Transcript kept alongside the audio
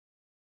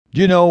Do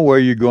you know where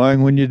you're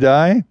going when you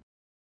die?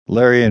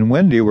 Larry and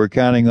Wendy were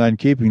counting on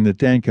keeping the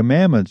 10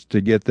 Commandments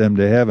to get them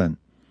to heaven.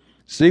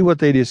 See what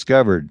they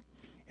discovered,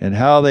 and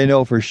how they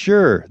know for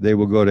sure they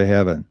will go to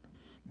heaven.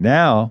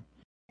 Now,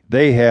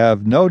 they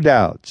have no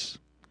doubts.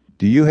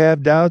 Do you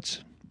have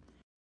doubts?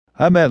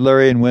 I met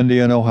Larry and Wendy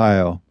in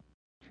Ohio.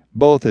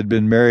 Both had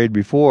been married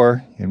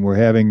before and were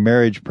having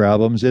marriage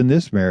problems in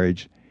this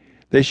marriage.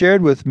 They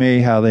shared with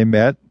me how they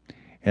met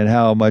and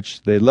how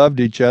much they loved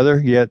each other,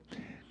 yet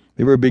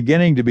they were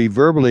beginning to be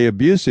verbally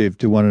abusive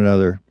to one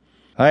another.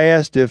 I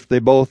asked if they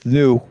both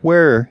knew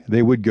where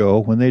they would go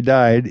when they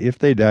died, if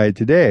they died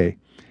today.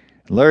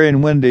 Larry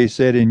and Wendy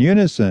said in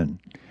unison,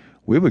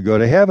 "We would go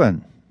to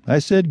heaven." I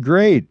said,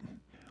 "Great.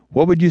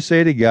 What would you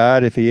say to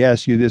God if He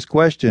asked you this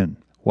question?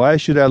 Why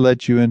should I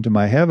let you into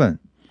my heaven?"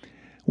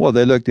 Well,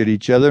 they looked at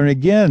each other and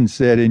again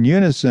said in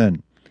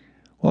unison,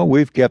 "Well,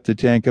 we've kept the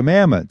 10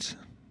 Commandments."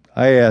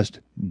 I asked,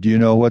 "Do you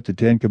know what the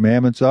 10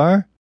 Commandments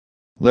are?"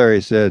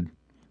 Larry said,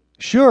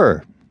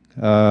 "Sure.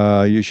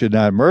 You should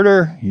not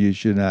murder. You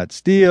should not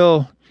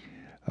steal.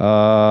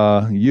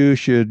 You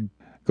should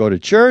go to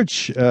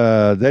church."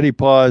 Then he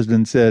paused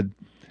and said,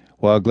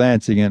 while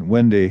glancing at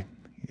Wendy,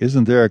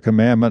 "Isn't there a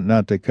commandment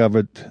not to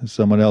covet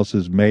someone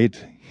else's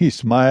mate?" He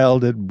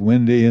smiled at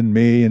Wendy and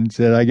me and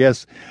said, I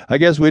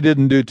guess we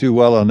didn't do too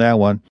well on that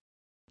one."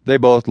 They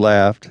both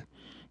laughed.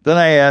 Then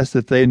I asked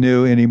if they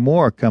knew any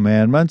more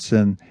commandments,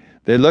 and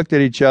they looked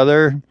at each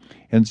other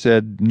and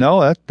said,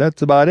 "No,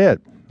 that's about it."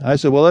 I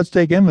said, "Well, let's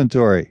take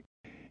inventory.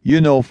 You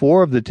know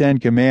 4 of the 10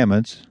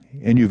 Commandments,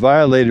 and you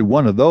violated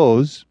one of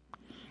those.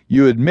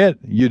 You admit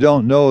you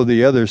don't know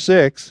the other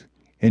 6,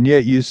 and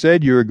yet you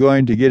said you were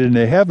going to get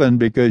into heaven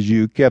because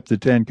you kept the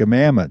 10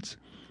 Commandments.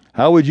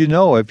 How would you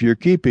know if you're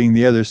keeping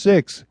the other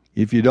 6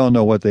 if you don't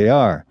know what they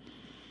are?"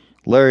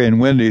 Larry and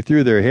Wendy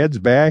threw their heads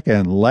back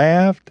and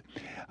laughed.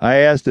 I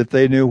asked if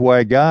they knew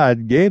why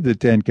God gave the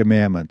 10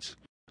 Commandments.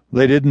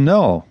 They didn't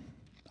know.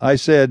 I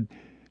said,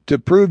 "To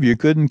prove you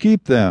couldn't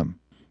keep them.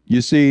 You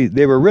see,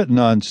 they were written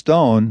on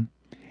stone,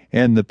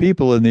 and the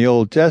people in the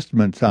Old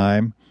Testament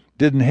time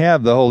didn't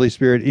have the Holy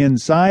Spirit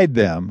inside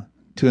them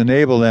to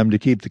enable them to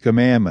keep the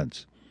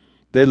commandments."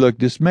 They looked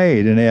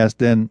dismayed and asked,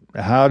 "Then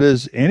how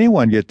does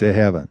anyone get to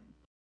heaven?"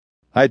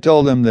 I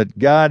told them that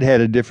God had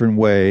a different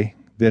way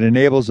that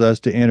enables us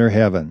to enter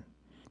heaven.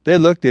 They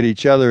looked at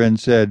each other and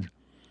said,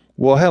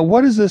 "Well,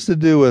 what has this to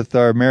do with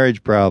our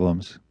marriage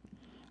problems?"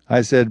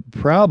 I said,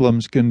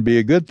 "Problems can be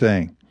a good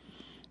thing.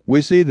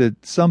 We see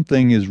that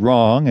something is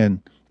wrong and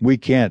we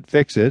can't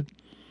fix it.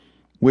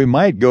 We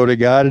might go to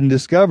God and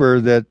discover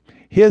that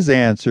His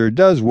answer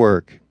does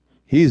work.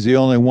 He's the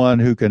only one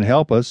who can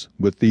help us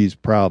with these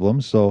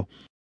problems, so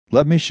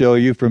let me show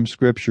you from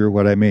Scripture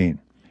what I mean."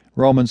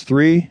 Romans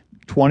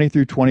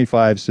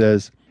 3:20-25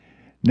 says,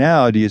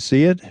 "Now do you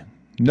see it?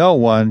 No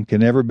one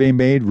can ever be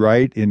made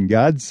right in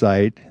God's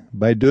sight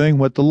by doing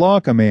what the law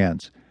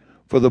commands.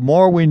 For the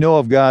more we know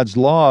of God's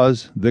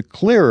laws, the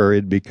clearer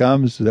it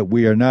becomes that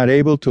we are not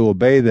able to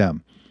obey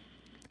them.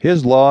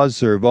 His laws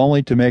serve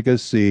only to make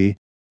us see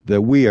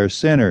that we are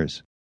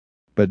sinners.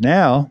 But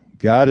now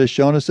God has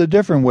shown us a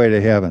different way to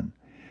heaven,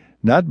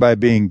 not by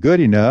being good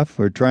enough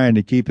or trying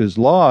to keep His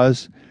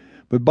laws,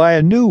 but by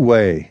a new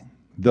way,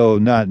 though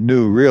not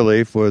new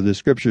really, for the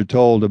Scripture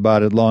told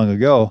about it long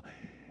ago.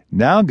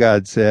 Now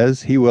God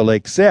says He will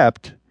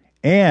accept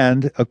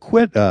and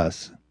acquit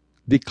us,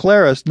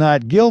 declare us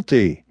not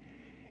guilty,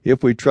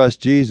 if we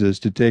trust Jesus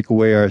to take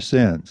away our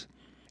sins.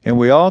 And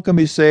we all can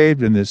be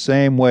saved in the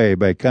same way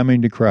by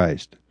coming to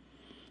Christ,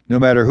 no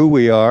matter who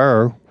we are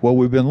or what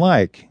we've been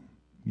like.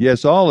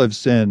 Yes, all have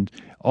sinned,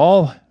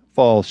 all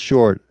fall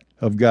short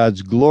of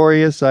God's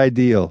glorious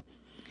ideal.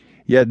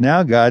 Yet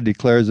now God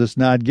declares us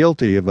not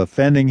guilty of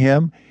offending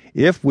Him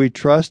if we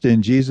trust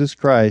in Jesus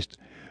Christ,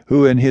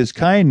 who in His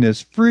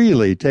kindness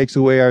freely takes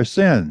away our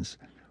sins.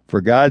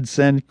 For God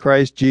sent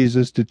Christ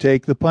Jesus to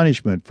take the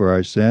punishment for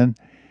our sin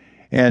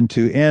and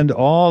to end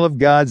all of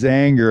God's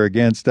anger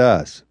against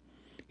us.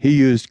 He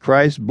used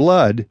Christ's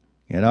blood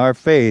and our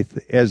faith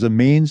as a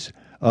means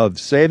of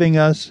saving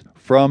us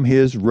from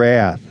His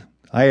wrath.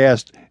 I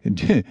asked,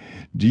 "Do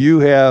you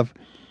have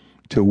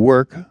to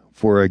work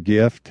for a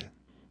gift?"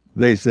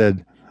 They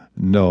said,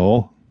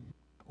 "No."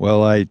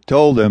 Well, I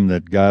told them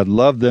that God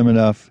loved them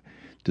enough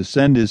to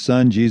send His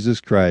Son,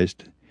 Jesus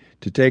Christ,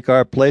 to take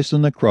our place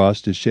on the cross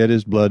to shed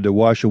His blood to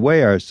wash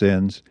away our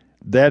sins.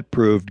 That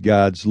proved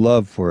God's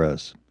love for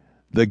us.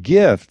 The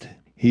gift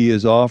He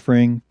is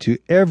offering to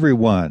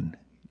everyone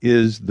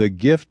is the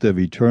gift of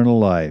eternal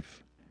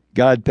life.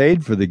 God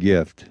paid for the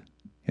gift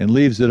and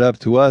leaves it up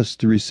to us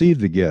to receive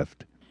the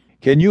gift.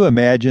 Can you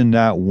imagine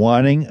not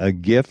wanting a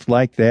gift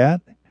like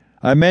that?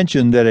 I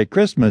mentioned that at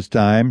Christmas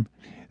time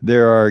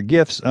there are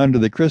gifts under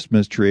the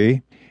Christmas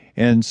tree,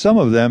 and some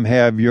of them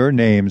have your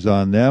names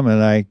on them,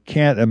 and I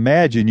can't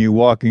imagine you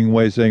walking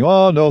away saying,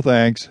 "Oh, no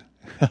thanks."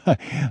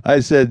 I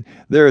said,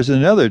 there is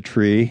another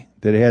tree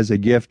that has a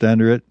gift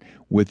under it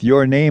with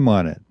your name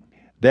on it.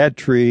 That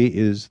tree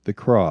is the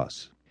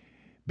cross.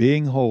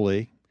 Being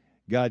holy,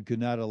 God could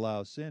not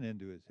allow sin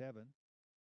into His heaven.